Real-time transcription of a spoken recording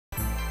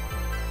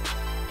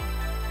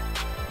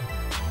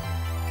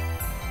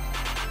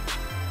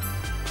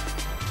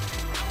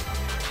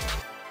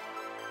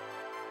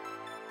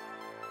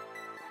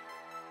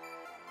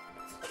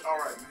All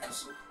right, man.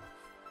 So,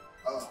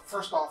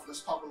 first off,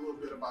 let's talk a little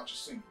bit about your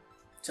single.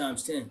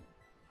 Times 10. Times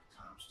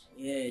 10.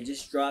 Yeah, it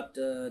just dropped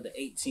the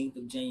 18th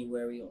of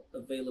January,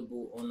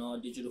 available on all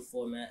digital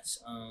formats.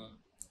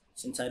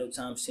 It's entitled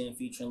Times 10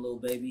 featuring Lil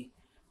Baby.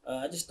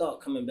 I just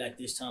thought coming back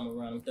this time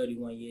around, I'm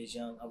 31 years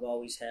young. I've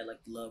always had like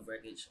the love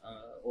records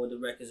or the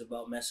records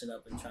about messing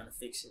up and trying to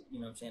fix it, you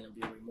know what I'm saying, and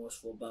being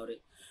remorseful about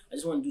it. I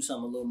just want to do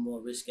something a little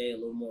more risque, a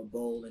little more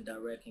bold and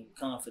direct and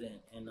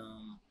confident. And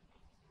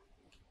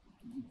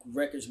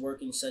records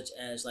working such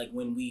as like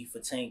When We for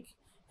Tank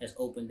has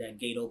opened that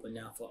gate open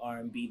now for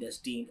R&B that's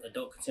deemed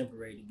adult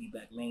contemporary to be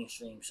back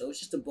mainstream. So it's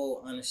just a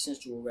bold, honest,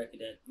 sensual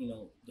record that, you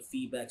know, the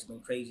feedback's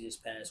been crazy this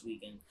past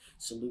week. And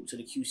salute to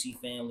the QC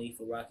family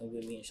for rocking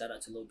with me, and shout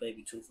out to Lil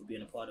Baby too for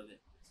being a part of it.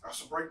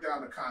 So break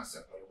down the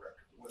concept of the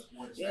record.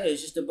 What is Yeah, that?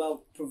 it's just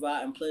about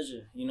providing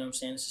pleasure. You know what I'm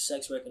saying? It's a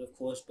sex record, of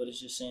course, but it's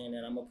just saying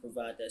that I'm going to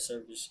provide that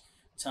service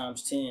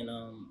times 10.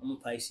 I'm a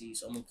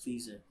Pisces, so I'm a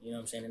pleaser, you know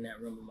what I'm saying, in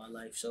that realm of my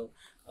life. So,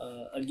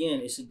 again,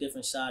 it's a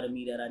different side of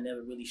me that I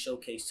never really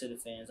showcased to the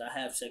fans. I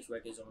have sex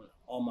records on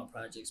all my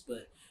projects,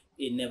 but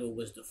it never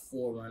was the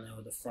forerunner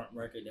or the front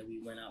record that we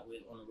went out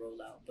with on the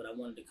rollout. But I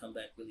wanted to come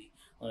back really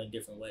on a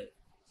different way.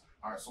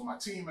 All right, so my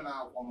team and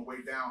I, on the way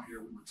down here,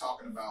 we were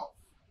talking about,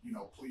 you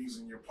know,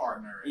 pleasing your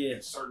partner and, Yeah.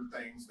 and certain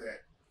things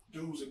that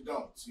do's and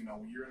don'ts. You know,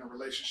 when you're in a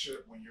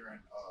relationship, when you're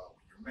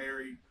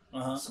married,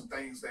 some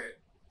things that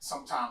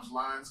sometimes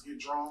lines get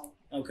drawn.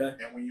 Okay.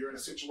 And when you're in a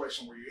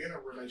situation where you're in a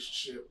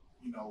relationship,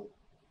 you know,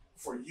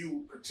 for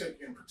you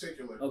in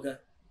particular, Okay.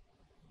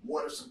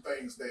 what are some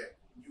things that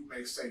you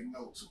may say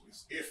no to,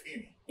 if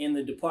any? In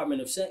the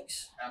department of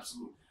sex?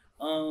 Absolutely.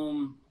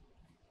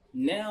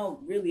 Now,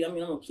 really, I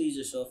mean, I'm a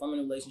pleaser, so if I'm in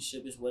a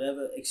relationship, it's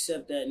whatever,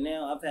 except that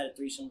now I've had a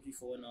threesome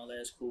before and all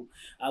that's cool.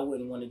 I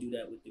wouldn't want to do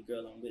that with the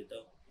girl I'm with,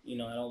 though. You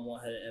know, I don't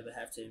want her to ever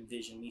have to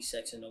envision me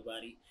sexing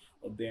nobody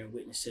or bearing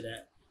witness to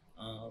that.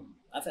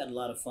 I've had a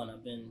lot of fun.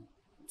 I've been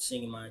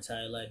singing my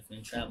entire life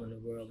and traveling the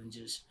world and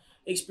just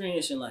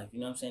experiencing life, you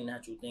know what I'm saying,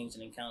 natural things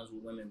and encounters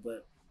with women.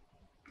 But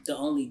the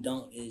only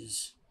don't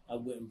is I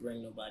wouldn't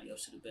bring nobody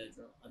else to the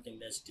bedroom. I think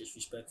that's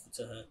disrespectful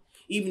to her.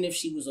 Even if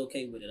she was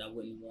okay with it, I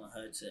wouldn't want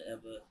her to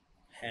ever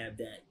have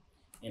that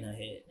in her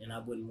head. And I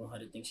wouldn't want her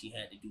to think she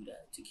had to do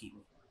that to keep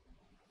me.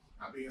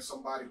 Now, being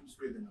somebody who's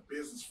been in the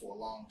business for a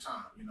long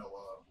time, you know,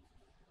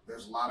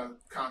 there's a lot of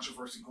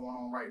controversy going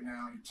on right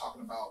now. You're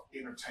talking about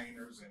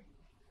entertainers and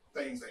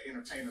things that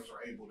entertainers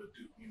are able to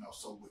do, you know.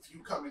 So with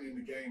you coming in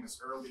the game as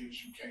early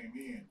as you came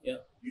in,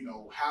 you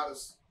know, how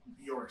does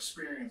your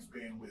experience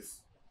been with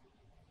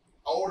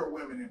older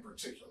women in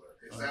particular?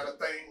 Is that a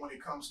thing when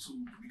it comes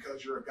to,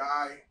 because you're a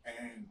guy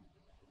and,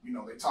 you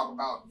know, they talk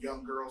about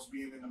young girls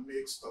being in the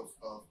mix of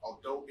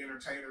adult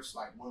entertainers,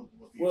 like what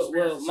the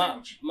experience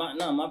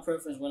my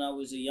preference when I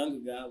was a younger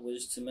guy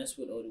was to mess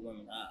with older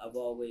women. I've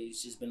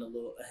always just been a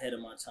little ahead of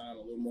my time, a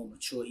little more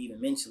mature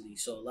even mentally.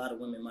 So a lot of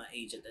women my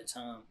age at that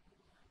time,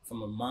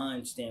 from a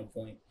mind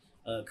standpoint,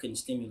 couldn't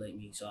stimulate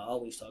me. So I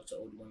always talked to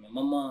older women.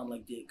 My mom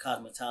did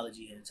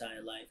cosmetology her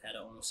entire life, had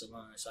her own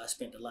salon. So I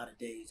spent a lot of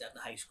days after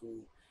high school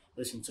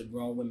listening to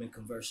grown women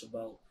converse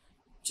about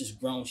just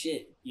grown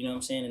shit, you know what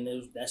I'm saying? And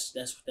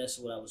that's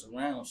what I was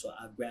around. So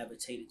I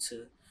gravitated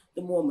to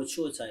the more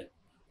mature type.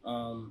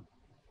 I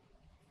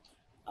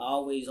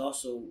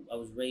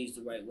was raised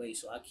the right way,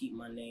 so I keep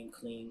my name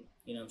clean,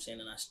 you know what I'm saying?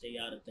 And I stay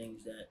out of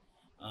things that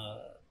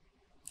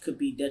could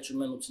be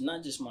detrimental to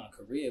not just my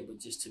career, but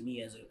just to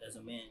me as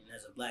a man,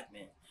 as a black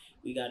man.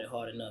 We got it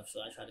hard enough, so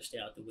I try to stay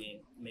out the way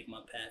and make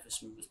my path as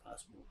smooth as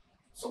possible.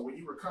 So when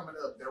you were coming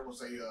up, there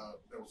was a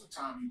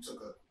time you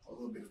took a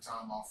little bit of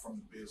time off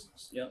from the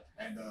business. Yep.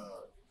 And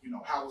you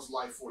know, how was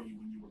life for you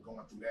when you were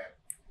going through that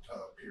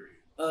period?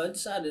 I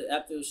decided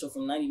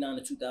from 99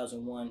 to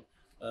 2001,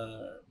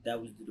 that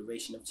was the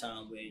duration of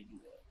time where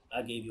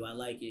I gave you I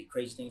Like It,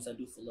 Crazy Things I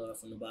Do for Love,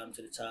 From the Bottom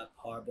to the Top,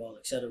 Hardball,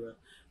 etc.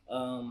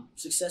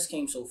 Success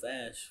came so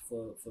fast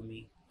for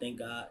me, thank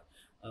God.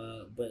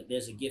 But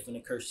there's a gift and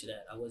a curse to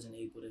that. I wasn't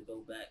able to go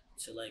back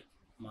to like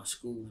my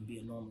school and be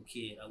a normal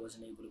kid. I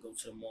wasn't able to go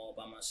to the mall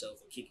by myself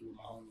or kick it with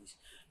my homies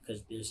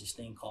because there's this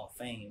thing called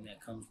fame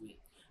that comes with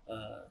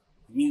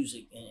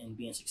music and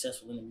being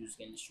successful in the music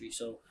industry.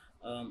 So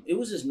it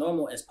was as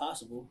normal as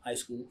possible, high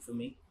school for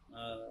me.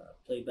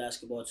 Played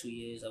basketball 2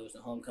 years. I was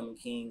the homecoming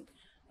king.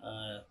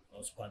 I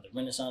was part of the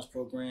Renaissance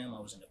program. I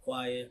was in the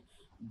choir.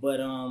 But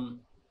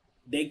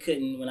they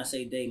couldn't, when I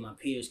say they, my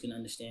peers couldn't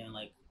understand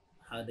like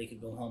how they could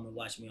go home and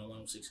watch me on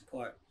 106 &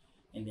 Park.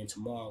 And then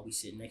tomorrow we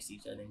sit next to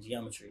each other in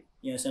geometry.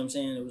 You know what I'm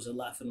saying? It was a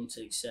lot for them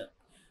to accept.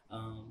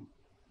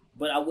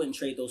 But I wouldn't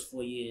trade those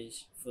 4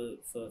 years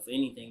for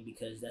anything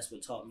because that's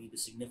what taught me the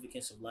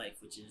significance of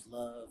life, which is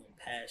love and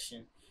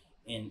passion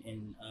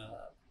and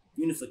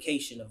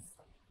unification of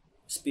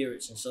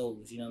spirits and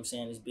souls. You know what I'm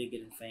saying? It's bigger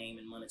than fame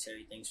and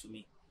monetary things for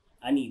me.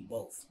 I need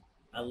both.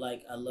 I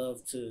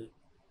love to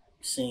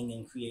sing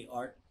and create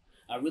art.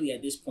 I really,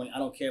 at this point, I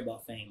don't care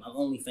about fame. I'm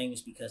only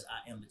famous because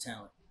I am the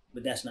talent.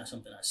 But that's not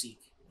something I seek.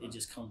 It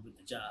just comes with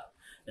the job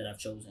that I've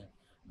chosen.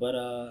 But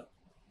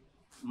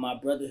my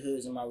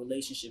brotherhoods and my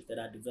relationships that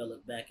I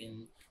developed back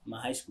in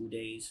my high school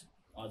days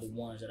are the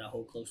ones that I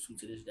hold close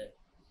to this day.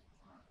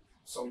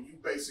 So you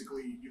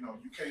basically, you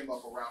came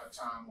up around a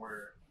time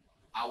where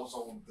I was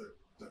on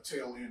the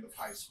tail end of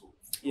high school.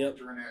 Yep.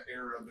 During that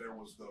era, there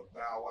was the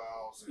Bow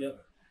Wows and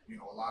Yep.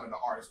 a lot of the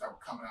artists that were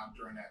coming out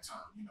during that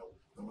time.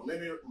 The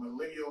Millennium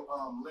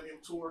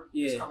tour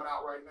Yeah. is coming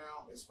out right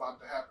now. It's about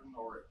to happen,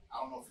 or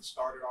I don't know if it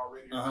started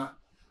already or not.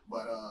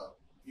 But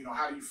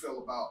how do you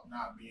feel about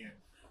not being?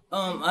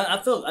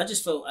 I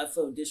just felt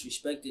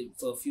disrespected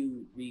for a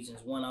few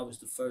reasons. One, I was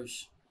the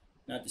first,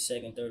 not the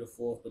second, third, or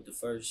fourth, but the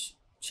first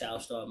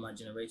child star of my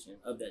generation,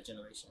 of that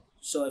generation.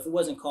 So if it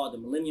wasn't called the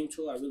Millennium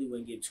Tour, I really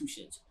wouldn't give two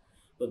shits.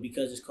 But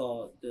because it's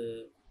called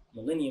the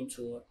Millennium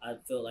Tour, I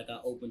felt like I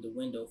opened the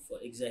window for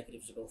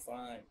executives to go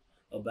find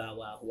a Bow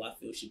Wow who I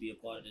feel should be a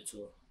part of the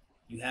tour.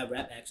 You have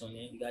rap acts on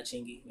there. You got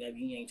Chingy, you have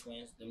Yin Yang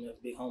Twins, them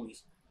big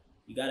homies.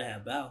 You gotta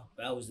have Bow.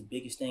 Bow was the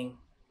biggest thing,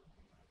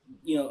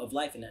 of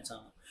life in that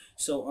time.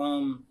 So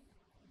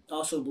I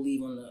also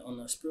believe on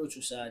the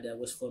spiritual side that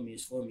what's for me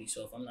is for me.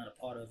 So if I'm not a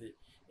part of it,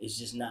 it's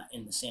just not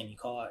in the Sammie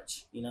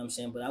cards. You know what I'm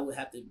saying? But I would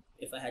have to,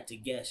 if I had to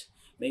guess,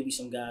 maybe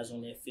some guys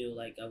on there feel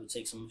like I would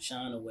take some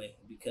shine away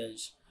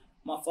because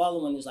my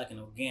following is like an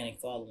organic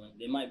following.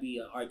 There might be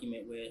an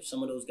argument where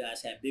some of those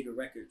guys had bigger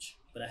records,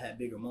 but I had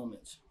bigger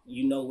moments.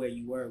 You know where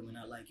you were when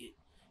I Like It,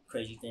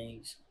 Crazy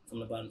Things, From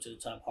the Bottom to the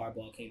Top,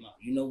 Hardball came out.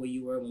 You know where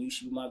you were when You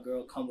Should Be My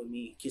Girl, Come With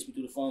Me, Kiss Me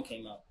Through the Phone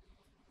came out.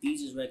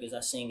 These is records I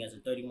sing as a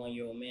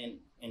 31-year-old man,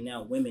 and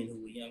now women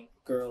who were young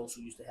girls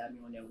who used to have me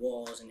on their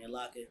walls and their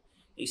locker,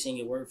 they sing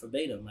it word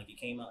verbatim like it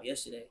came out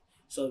yesterday.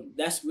 So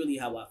that's really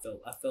how I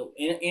felt.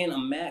 And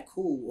I'm mad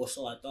cool, or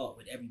so I thought,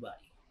 with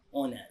everybody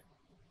on that.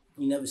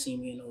 You never see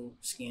me in no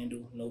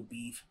scandal, no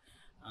beef.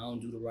 I don't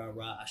do the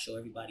rah-rah. I show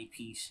everybody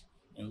peace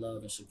and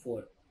love and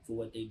support for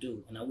what they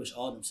do. And I wish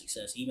all of them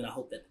success. Even I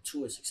hope that the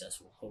tour is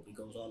successful. Hope it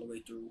goes all the way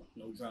through,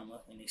 no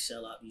drama, and they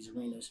sell out these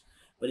arenas.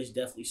 But it's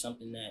definitely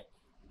something that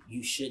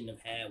you shouldn't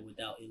have had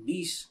without at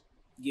least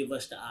give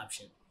us the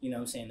option,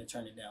 to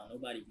turn it down.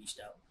 Nobody reached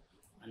out.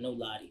 I know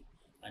Lottie.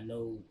 I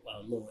know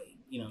Lloyd.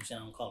 I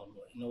don't call him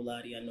Lloyd. I know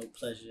Lottie. I know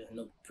Pleasure. I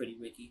know Pretty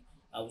Ricky.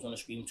 I was on a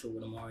scream tour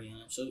with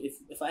Omarion. So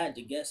if I had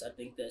to guess, I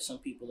think that some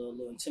people are a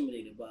little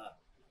intimidated by,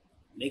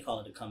 they call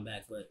it a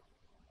comeback, but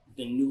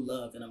the new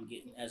love that I'm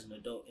getting as an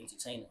adult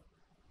entertainer.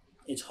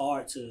 It's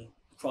hard to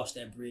cross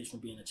that bridge from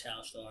being a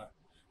child star,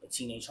 a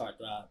teenage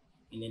heartthrob,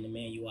 and then the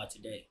man you are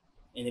today,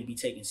 and it be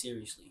taken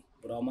seriously.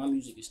 But all my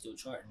music is still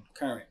charting,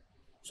 current.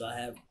 So I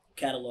have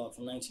catalog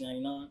from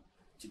 1999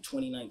 to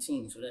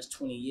 2019. So that's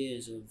 20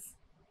 years of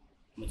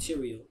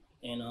material,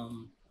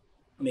 and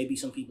maybe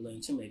some people are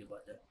intimidated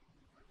about that.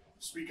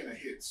 Speaking of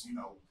hits,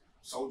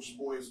 Soulja's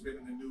Boy has been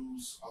in the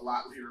news a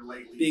lot here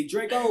lately. Big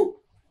Draco.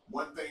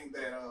 One thing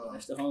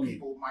that the homie.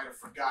 People might have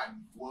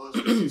forgotten was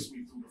the Kiss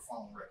Me Through the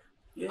Phone record.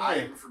 Yeah. I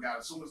even forgot.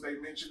 As soon as they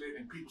mentioned it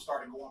and people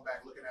started going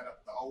back looking at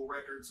the old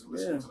records and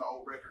listening to the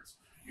old records,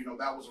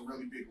 that was a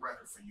really big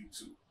record for you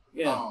too.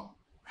 Yeah.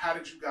 How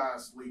did you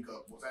guys link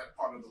up? Was that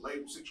part of the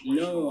label situation?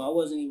 No, I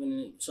wasn't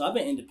even. So I've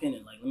been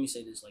independent. Let me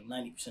say this: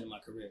 90% of my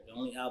career. The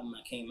only album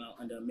that came out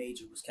under a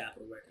major was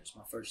Capitol Records,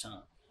 my first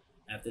time.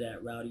 After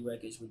that, Rowdy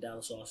Records with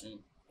Dallas Austin,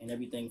 and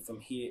everything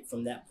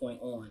from that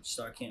point on,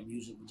 Star Camp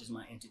Music, which is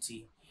my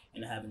entity,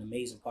 and I have an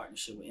amazing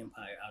partnership with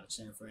Empire out of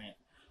San Fran.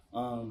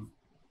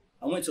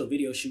 I went to a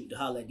video shoot to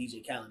holler at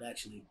DJ Khaled,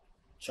 actually,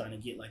 trying to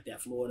get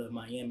that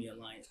Florida-Miami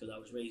alliance because I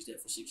was raised there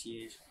for 6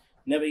 years.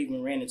 Never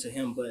even ran into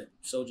him, but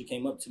Soulja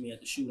came up to me at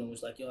the shoot and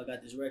was like, yo, I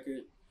got this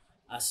record.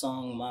 I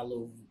sung my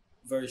little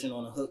version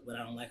on a hook, but I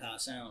don't like how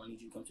it sounds. I need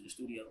you to come to the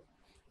studio.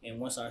 And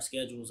once our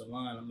schedules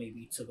aligned,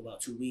 maybe took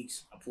about 2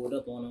 weeks. I pulled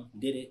up on him,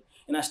 did it.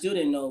 And I still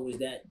didn't know it was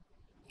that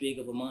big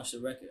of a monster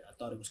record. I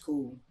thought it was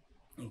cool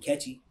and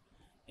catchy.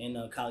 And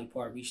Collie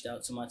Park reached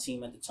out to my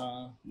team at the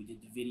time. We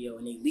did the video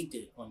and they leaked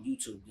it on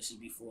YouTube. This is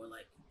before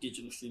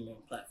digital streaming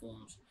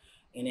platforms.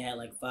 And it had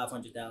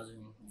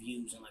 500,000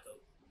 views in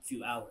a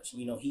few hours.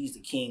 He's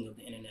the king of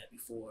the internet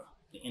before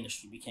the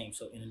industry became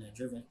so internet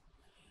driven.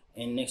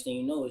 And next thing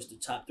you know, it's the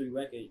top 3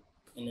 record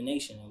in the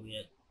nation. And we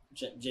had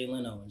Jay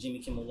Leno and Jimmy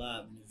Kimmel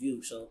Live and The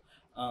View. So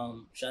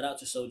shout out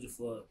to Soulja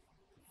for,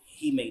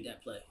 he made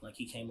that play.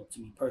 He came up to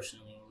me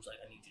personally and was like,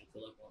 I need you to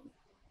pull up on me.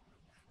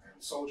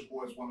 And Soulja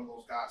Boy is one of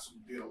those guys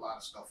who did a lot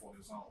of stuff on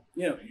his own.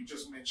 Yeah. And you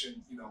just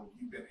mentioned,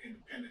 you've been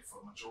independent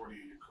for the majority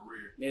of your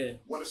career. Yeah.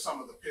 What are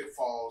some of the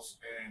pitfalls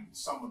and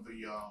some of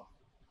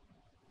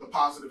the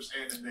positives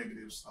and the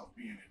negatives of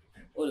being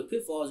independent? Well, the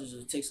pitfalls is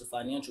it takes a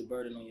financial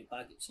burden on your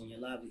pockets and your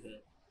livelihood.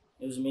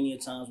 There was many a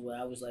times where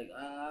I was like,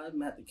 I'm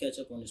gonna have to catch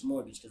up on this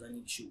mortgage because I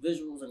need to shoot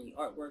visuals, I need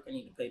artwork, I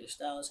need to pay the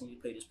stylist, I need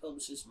to pay this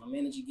publicist, my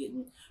manager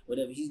getting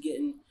whatever he's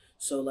getting.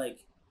 So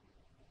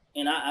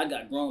and I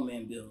got grown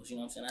man bills,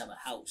 I have a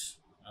house.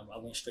 I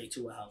went straight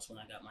to a house when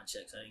I got my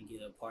checks. I didn't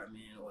get an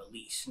apartment or a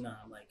lease. Nah,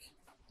 I'm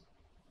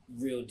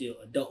real deal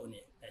adulting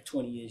it at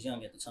 20 years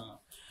young at the time.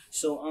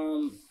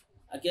 So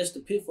I guess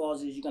the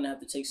pitfalls is you're gonna have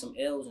to take some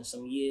L's and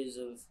some years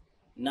of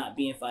not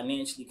being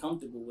financially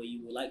comfortable where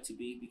you would like to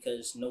be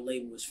because no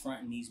label is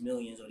fronting these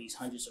millions or these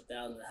hundreds of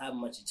thousands or how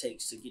much it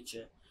takes to get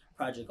your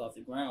project off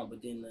the ground.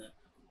 But then the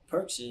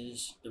perks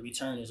is the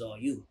return is all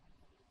you.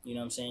 You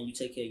know what I'm saying? You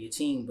take care of your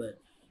team, but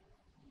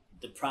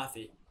the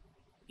profit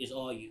is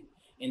all you.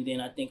 And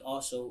then I think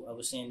also, I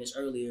was saying this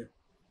earlier,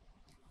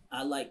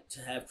 I like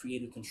to have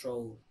creative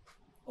control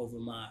over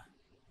my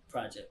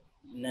project.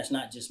 And that's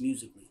not just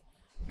musically.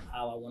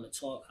 How I want to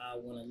talk, how I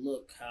want to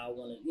look, how I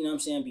want to, you know what I'm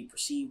saying, be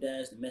perceived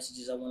as, the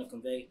messages I want to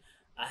convey.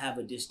 I have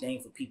a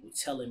disdain for people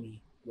telling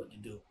me what to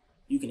do.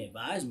 You can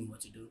advise me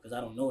what to do because I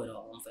don't know it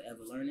all. I'm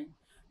forever learning.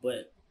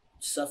 But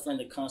suffering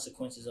the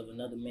consequences of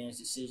another man's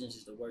decisions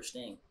is the worst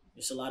thing.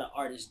 There's a lot of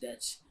artists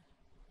that's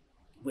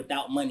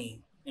without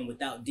money and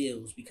without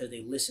deals because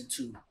they listen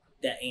to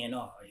that A&R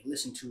or they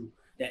listen to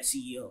that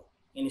CEO.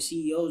 And the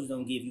CEOs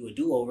don't give you a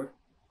do-over.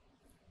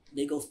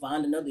 They go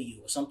find another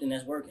you or something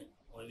that's working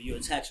or you're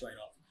a tax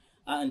write-off.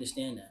 I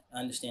understand that. I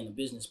understand the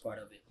business part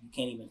of it. You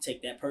can't even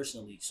take that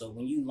personally. So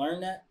when you learn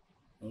that,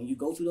 and when you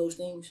go through those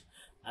things,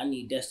 I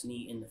need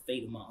destiny in the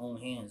fate of my own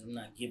hands. I'm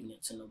not giving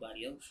it to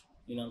nobody else.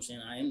 You know what I'm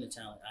saying? I am the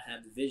talent. I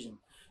have the vision.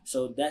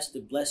 So that's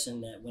the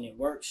blessing that when it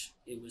works,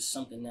 it was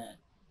something that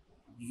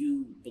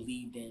you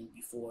believed in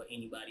before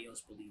anybody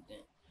else believed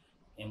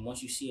in. And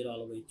once you see it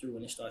all the way through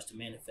and it starts to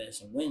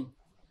manifest and win,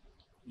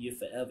 you're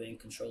forever in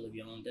control of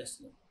your own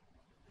destiny.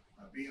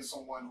 Being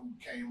someone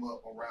who came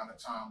up around a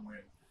time when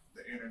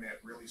the internet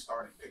really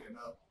started picking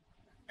up,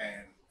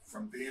 and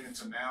from then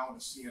until now,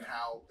 and seeing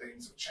how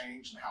things have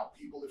changed and how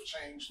people have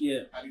changed,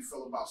 Yeah. How do you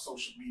feel about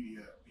social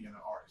media being an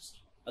artist?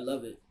 I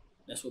love it.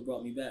 That's what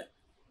brought me back.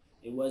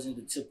 It wasn't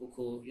the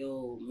typical,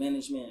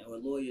 management or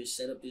lawyers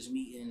set up this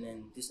meeting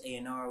and this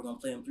A&R, we're going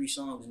to play them 3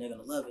 songs and they're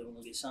going to love it, we're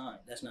going to get signed.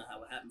 That's not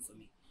how it happened for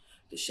me.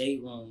 The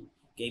Shade Room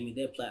gave me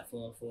their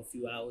platform for a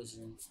few hours,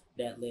 and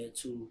that led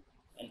to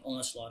an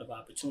onslaught of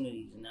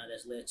opportunities, and now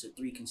that's led to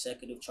 3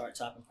 consecutive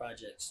chart-topping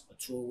projects, a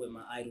tour with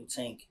my idol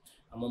Tank.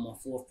 I'm on my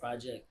 4th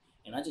project,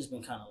 and I just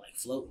been kind of like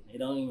floating. It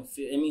don't even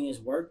feel, it's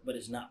work, but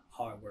it's not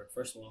hard work.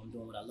 First of all, I'm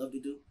doing what I love to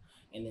do,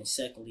 and then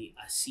secondly,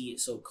 I see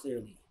it so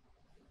clearly.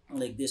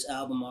 Like this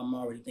album, I'm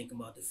already thinking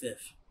about the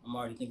 5th. I'm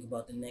already thinking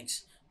about the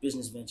next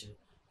business venture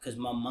because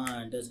my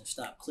mind doesn't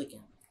stop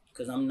clicking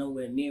because I'm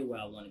nowhere near where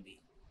I want to be.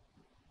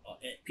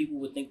 People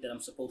would think that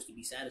I'm supposed to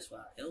be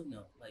satisfied. Hell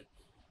no. Like,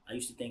 I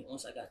used to think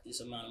once I got this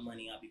amount of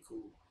money, I'll be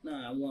cool.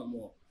 Nah, I want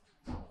more.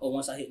 Or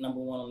once I hit number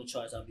 1 on the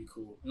charts, I'll be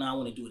cool. Nah, I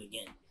want to do it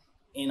again.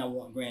 And I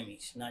want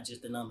Grammys, not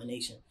just the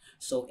nomination.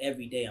 So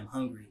every day I'm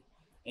hungry.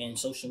 And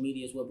social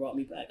media is what brought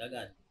me back. I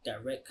got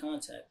direct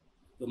contact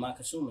with my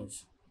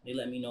consumers. They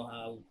let me know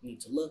how I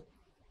need to look,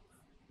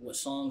 what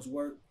songs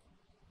work.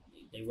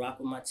 They rock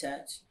with my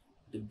tats,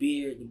 the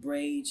beard, the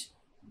braids.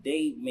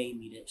 They made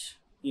me this.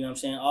 You know what I'm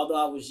saying?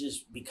 Although I was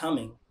just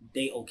becoming,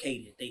 they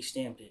okayed it. They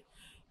stamped it.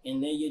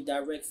 And they're your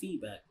direct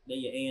feedback. They're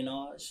your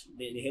A&Rs.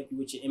 They help you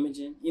with your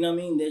imaging. You know what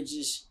I mean? They're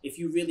just, if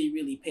you really,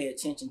 really pay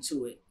attention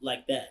to it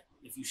like that,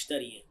 if you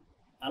study it,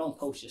 I don't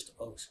post just to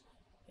post.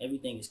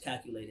 Everything is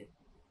calculated.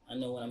 I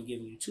know when I'm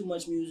giving you too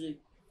much music,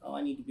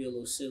 I need to be a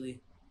little silly.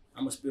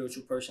 I'm a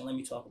spiritual person. Let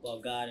me talk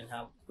about God and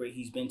how great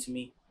he's been to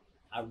me.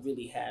 I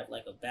really have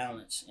like a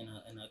balance and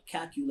a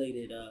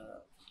calculated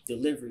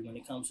delivery when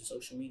it comes to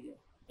social media.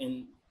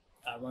 And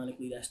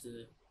ironically, that's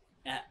the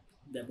app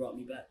that brought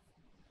me back.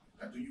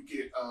 Now, do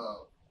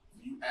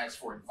you ask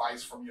for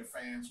advice from your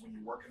fans when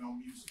you're working on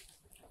music?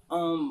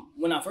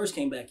 When I first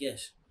came back,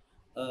 yes.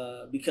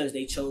 Because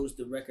they chose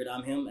the record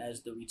I'm Him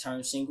as the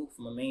return single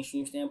from a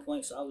mainstream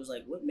standpoint. So I was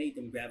like, what made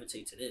them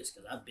gravitate to this?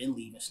 Because I've been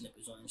leaving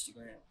snippets on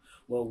Instagram.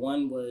 Well,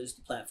 1 was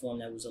the platform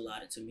that was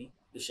allotted to me,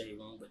 the Shade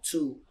Room. But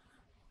 2,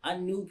 I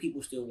knew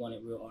people still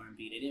wanted real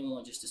R&B. They didn't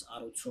want just this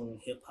auto-tune,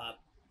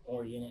 hip-hop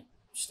oriented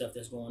stuff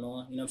that's going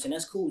on. You know what I'm saying?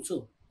 That's cool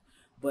too.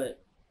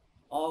 But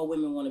all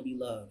women want to be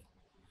loved.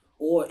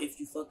 Or if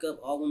you fuck up,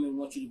 all women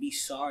want you to be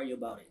sorry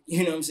about it.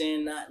 You know what I'm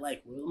saying? Not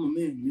like, well, I'm a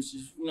man. This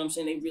is, you know what I'm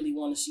saying? They really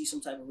want to see some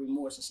type of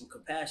remorse and some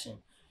compassion.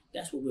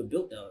 That's what we're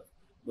built of.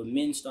 But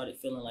men started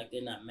feeling like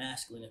they're not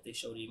masculine if they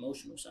show the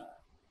emotional side.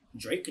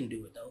 Drake can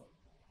do it though.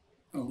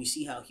 And we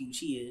see how huge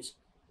he is.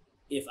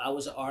 If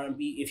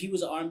he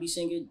was an R&B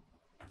singer,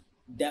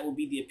 that would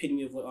be the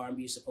epitome of what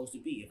R&B is supposed to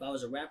be. If I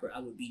was a rapper,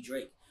 I would be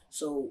Drake.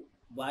 So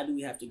why do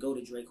we have to go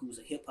to Drake, who's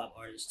a hip hop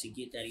artist, to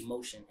get that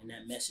emotion and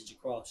that message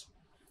across?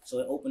 So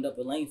it opened up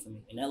a lane for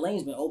me. And that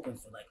lane's been open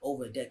for like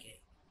over a decade.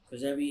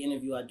 Because every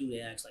interview I do, they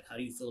ask like, how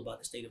do you feel about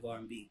the state of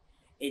R&B?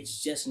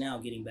 It's just now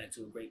getting back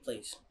to a great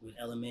place with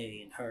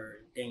LMA and her,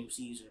 and Daniel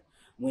Caesar,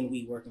 When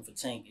We working for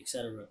Tank,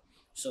 etc.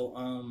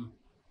 So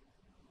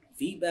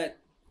feedback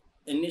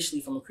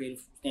initially from a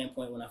creative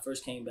standpoint when I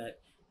first came back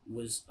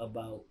was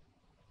about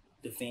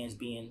the fans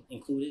being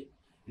included.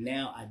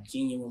 Now I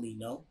genuinely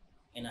know,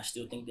 and I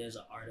still think there's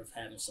an art of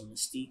having some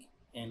mystique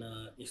and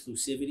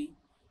exclusivity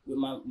with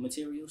my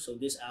material. So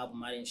this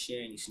album, I didn't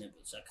share any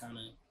snippets. I kind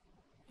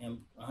of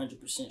am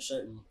 100%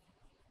 certain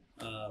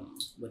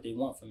what they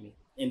want from me.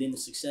 And then the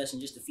success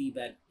and just the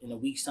feedback in a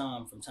week's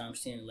time from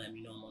Times 10 let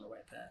me know I'm on the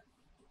right path.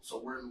 So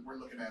we're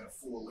looking at a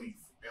full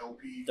length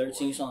LP.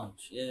 13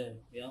 songs. Yeah.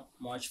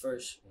 March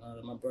 1st,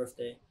 my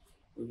birthday,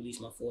 we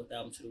released my fourth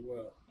album to the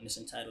world, and it's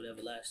entitled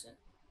Everlasting.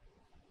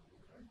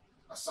 Okay.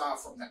 Aside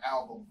from the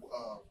album,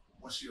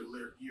 what's your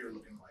year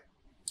looking like?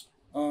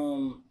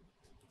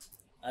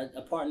 I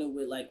partnered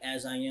with like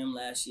As I Am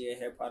last year,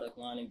 hair product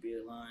line and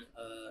beard line,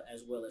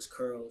 as well as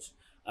Curls.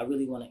 I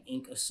really want to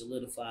ink a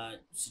solidified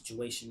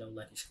situation though,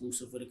 like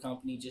exclusive with a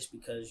company, just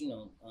because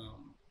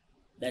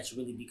that's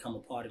really become a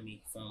part of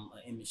me from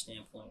an image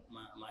standpoint.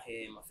 My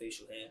hair and my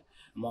facial hair.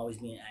 I'm always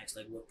being asked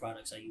like what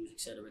products I use,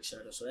 et cetera, et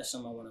cetera. So that's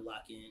something I want to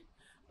lock in.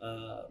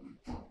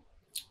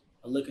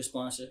 A liquor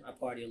sponsor. I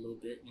party a little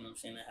bit. You know what I'm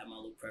saying? I have my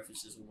little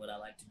preferences of what I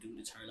like to do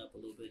to turn up a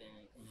little bit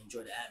and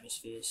enjoy the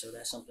atmosphere. So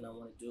that's something I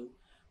want to do.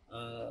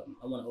 I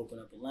want to open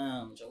up a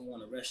lounge. I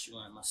want a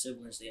restaurant. My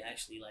siblings, they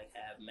actually like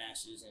have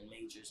masters and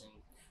majors in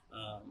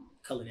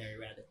culinary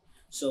rather.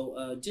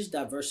 So just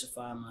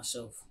diversify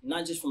myself,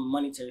 not just from a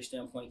monetary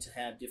standpoint to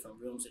have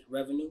different realms of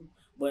revenue,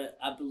 but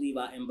I believe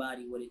I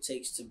embody what it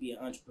takes to be an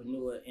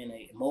entrepreneur and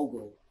a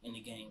mogul in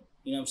the game.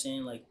 You know what I'm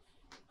saying? Like,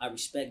 I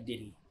respect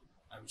Diddy.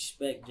 I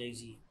respect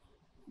Jay-Z.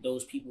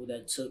 Those people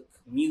that took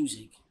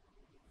music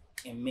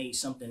and made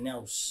something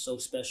else so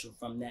special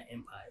from that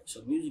empire.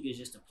 So music is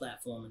just a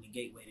platform and a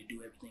gateway to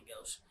do everything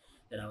else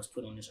that I was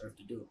put on this earth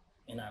to do.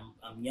 And I'm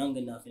young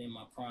enough and in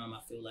my prime, I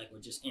feel like we're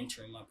just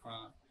entering my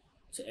prime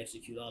to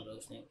execute all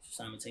those things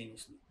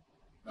simultaneously.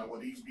 Now, will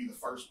these be the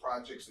first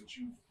projects that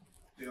you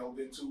delved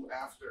into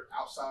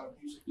outside of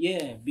music?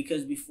 Yeah,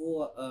 because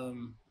before,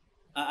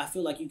 I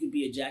feel like you could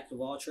be a jack of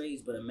all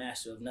trades, but a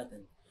master of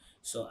nothing.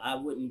 So I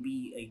wouldn't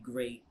be a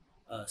great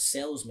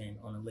salesman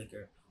on a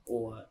liquor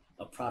or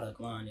a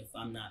product line if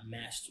I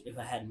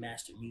hadn't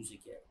mastered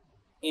music yet.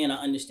 And I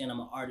understand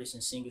I'm an artist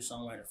and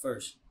singer-songwriter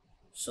first.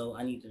 So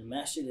I need to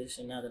master this,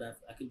 and now that I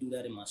can do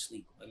that in my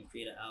sleep. I can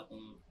create an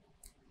album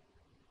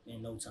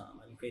in no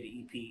time. I can create an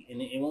EP,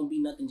 and it won't be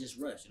nothing just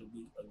rushed. It'll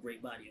be a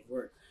great body of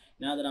work.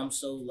 Now that I'm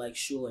so like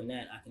sure in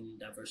that, I can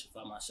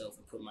diversify myself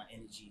and put my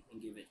energy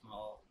and give it my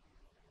all.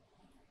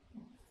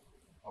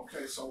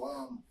 Okay, so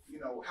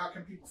how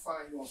can people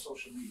find you on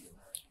social media,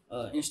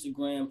 man?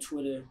 Instagram,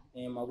 Twitter,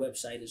 and my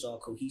website is all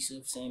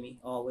cohesive. Sammie,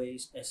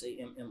 always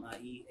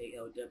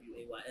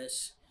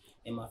SammieLeeWays.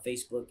 And my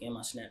Facebook and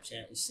my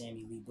Snapchat is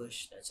Sammie Lee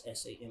Bush. That's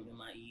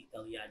SammieLeigh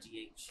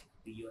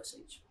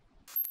BUSH.